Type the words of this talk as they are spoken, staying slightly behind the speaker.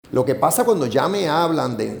Lo que pasa cuando ya me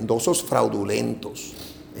hablan de endosos fraudulentos,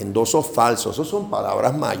 endosos falsos, eso son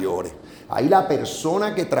palabras mayores. Ahí la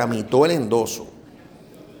persona que tramitó el endoso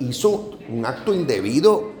hizo un acto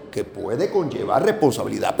indebido que puede conllevar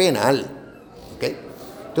responsabilidad penal. ¿Okay?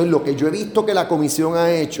 Entonces, lo que yo he visto que la comisión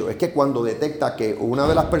ha hecho es que cuando detecta que uno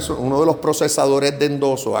de los procesadores de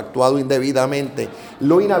endoso ha actuado indebidamente,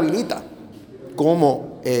 lo inhabilita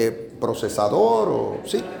como procesador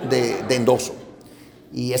de endoso.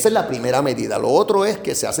 Y esa es la primera medida. Lo otro es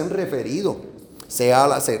que se hacen referidos. Se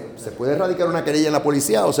puede radicar una querella en la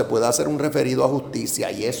policía o se puede hacer un referido a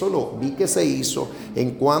justicia. Y eso lo vi que se hizo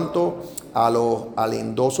en cuanto al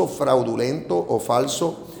endoso fraudulento o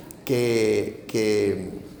falso que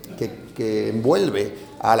envuelve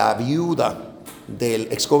a la viuda del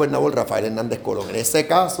exgobernador Rafael Hernández Colón. En ese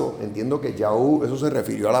caso, entiendo que ya eso se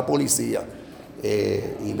refirió a la policía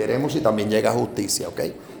y veremos si también llega a justicia, ¿ok?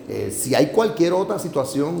 Si hay cualquier otra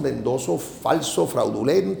situación de endoso falso,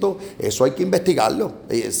 fraudulento, eso hay que investigarlo,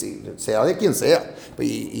 sea de quien sea,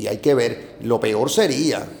 y hay que ver. Lo peor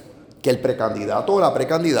sería que el precandidato o la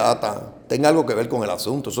precandidata tenga algo que ver con el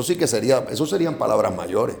asunto. Eso sí que eso serían palabras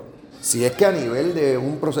mayores. Si es que a nivel de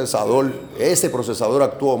un procesador, ese procesador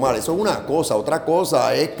actuó mal, eso es una cosa. Otra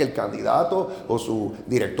cosa es que el candidato o su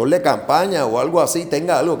director de campaña o algo así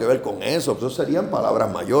tenga algo que ver con eso. Eso serían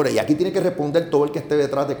palabras mayores. Y aquí tiene que responder todo el que esté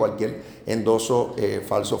detrás de cualquier endoso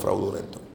falso fraudulento.